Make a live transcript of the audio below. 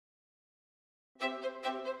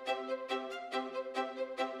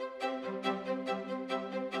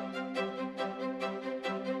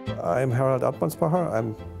I'm Harald Amtmansbacher.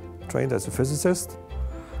 I'm trained as a physicist.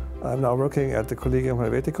 I'm now working at the Collegium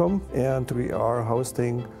Helveticum, and we are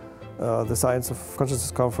hosting the Science of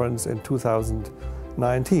Consciousness Conference in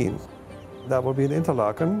 2019. That will be in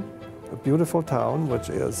Interlaken, a beautiful town which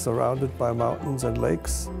is surrounded by mountains and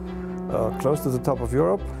lakes, close to the top of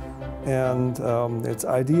Europe. And it's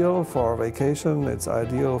ideal for vacation, it's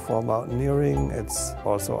ideal for mountaineering, it's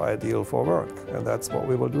also ideal for work, and that's what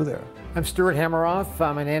we will do there. I'm Stuart Hammeroff.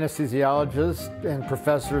 I'm an anesthesiologist and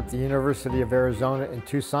professor at the University of Arizona in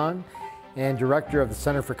Tucson and director of the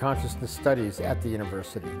Center for Consciousness Studies at the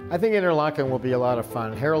university. I think Interlaken will be a lot of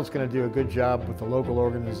fun. Harold's going to do a good job with the local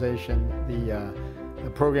organization. The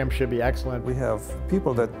program should be excellent. We have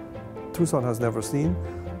people that Tucson has never seen,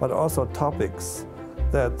 but also topics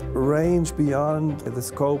that range beyond the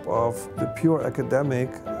scope of the pure academic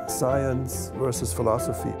science versus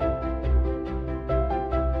philosophy.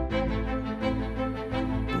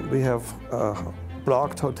 We have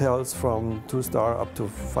blocked hotels from 2-star up to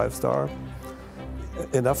 5-star.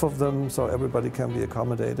 Enough of them so everybody can be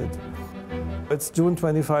accommodated. It's June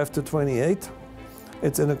 25 to 28.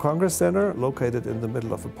 It's in a congress center located in the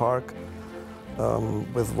middle of a park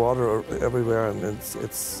with water everywhere, and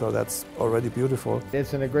so that's already beautiful.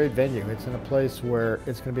 It's in a great venue. It's in a place where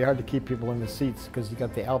it's going to be hard to keep people in the seats because you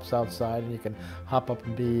got the Alps outside and you can hop up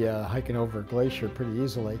and be hiking over a glacier pretty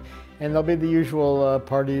easily. And there'll be the usual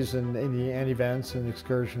parties and events and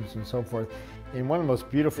excursions and so forth in one of the most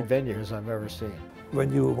beautiful venues I've ever seen.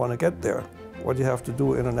 When you want to get there, what you have to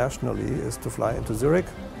do internationally is to fly into Zurich.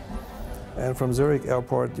 And from Zurich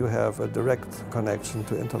Airport, you have a direct connection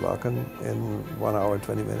to Interlaken in 1 hour,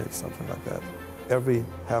 20 minutes, something like that. Every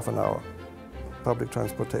half an hour. Public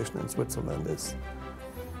transportation in Switzerland is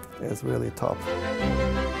really top.